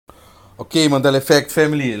Okay, Mandela Effect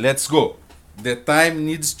family, let's go. The time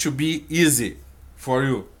needs to be easy for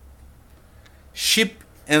you. Chip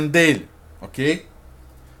and Dale, okay?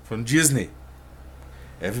 From Disney.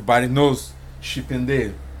 Everybody knows Chip and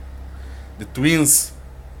Dale. The twins,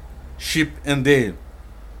 Chip and Dale.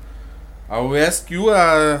 I will ask you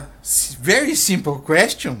a very simple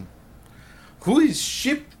question. Who is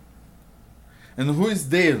Chip and who is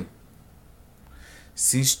Dale?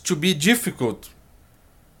 Seems to be difficult,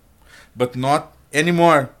 but not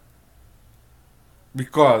anymore.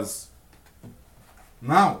 Because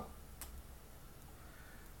now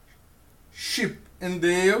Chip and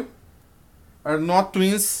Dale are not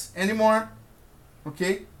twins anymore.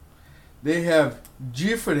 Okay? They have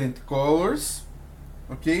different colors.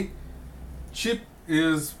 Okay? Chip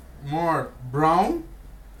is more brown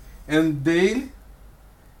and Dale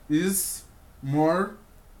is more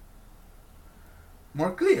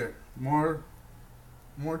clear, more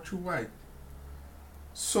to white.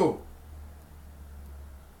 So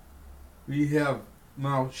we have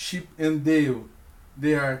now Chip and Dale.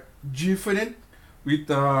 They are different with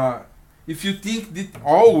if you think that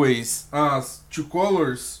always as two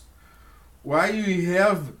colors, why you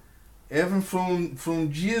have even from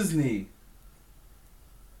Disney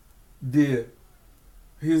the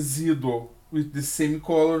residual with the same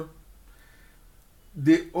color,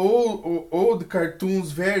 the old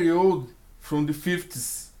cartoons, very old, from the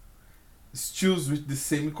 50s, still with the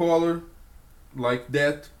same color, like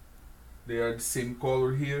that. They are the same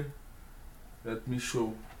color here. Let me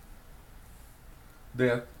show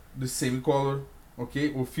that the same color.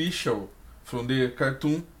 Okay, official from the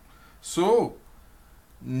cartoon. So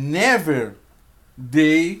never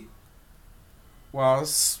they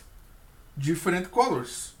was different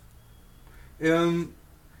colors, and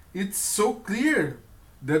it's so clear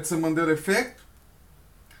that's a Mandela effect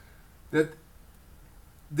that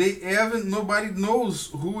they even nobody knows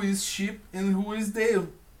who is Chip and who is Dale.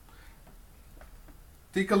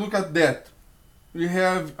 Take a look at that. We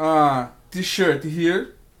have a t-shirt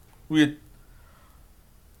here with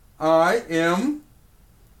I am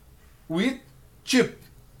with Chip.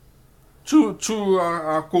 Two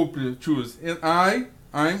a couple choose, and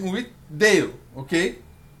I'm with Dale. Okay,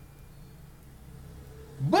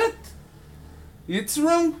 but it's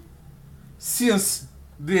wrong since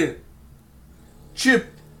the Chip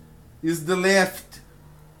is the left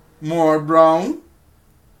more brown.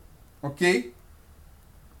 Okay,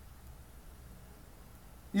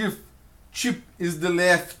 if Chip is the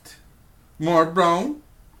left more brown,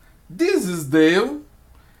 this is Dale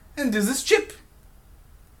and this is Chip.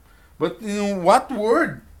 But in what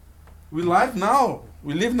world we live now?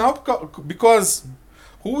 We live now because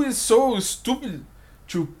who is so stupid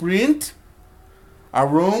to print a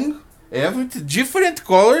wrong every different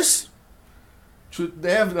colors to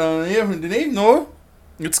have every name? No,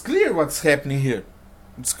 it's clear what's happening here.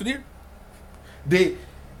 It's clear. They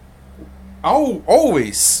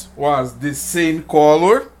always was the same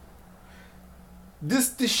color. This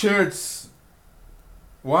t-shirts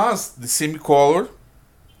was the same color,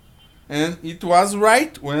 and it was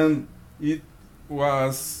right when it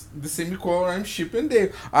was the same color and Chip and Dale.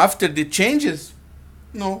 After the changes,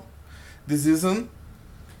 no, this isn't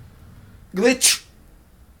glitch.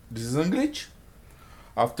 This isn't glitch.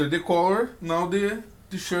 After the color, now the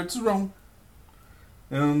t-shirt's wrong,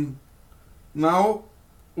 and now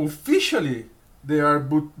officially they are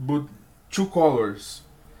but two colors.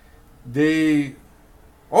 They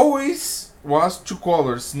always was two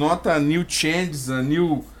colors, not a new change, a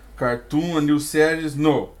new cartoon, a new series.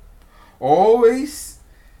 No, always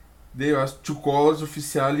they are two colors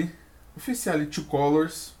officially two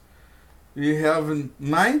colors. We have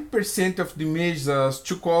 9% of the images as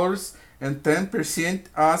two colors and 10%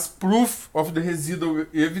 as proof of the residual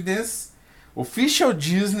evidence. Official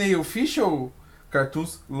Disney, official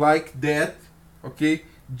cartoons like that. Okay,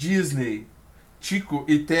 Disney, Chico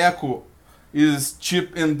e Teco is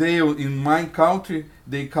Chip and Dale. In my country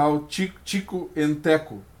they call Chico and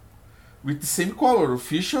Teco with the same color.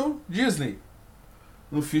 Official Disney,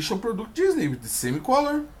 official product Disney with the same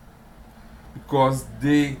color, because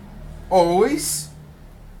they always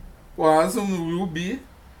was and will be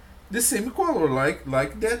the same color,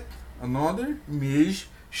 like that. Another image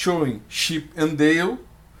showing Chip and Dale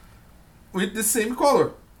with the same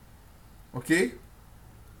color. Okay,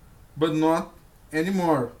 but not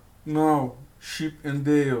anymore. Now Chip and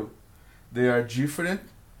Dale, they are different.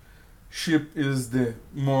 Chip is the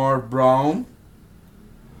more brown.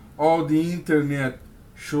 All the internet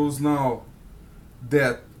shows now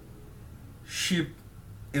that Chip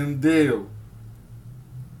and Dale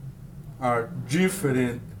are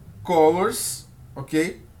different colors.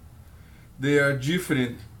 Okay, they are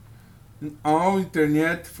different in all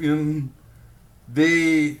internet, and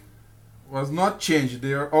they was not changed.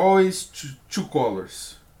 They are always two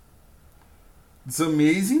colors. It's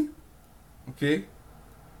amazing. Okay,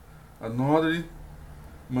 another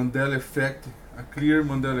Mandela effect, a clear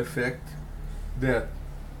Mandela effect, that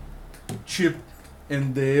Chip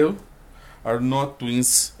and Dale are not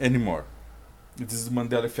twins anymore. It is the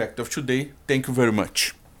Mandela effect of today. Thank you very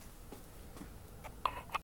much.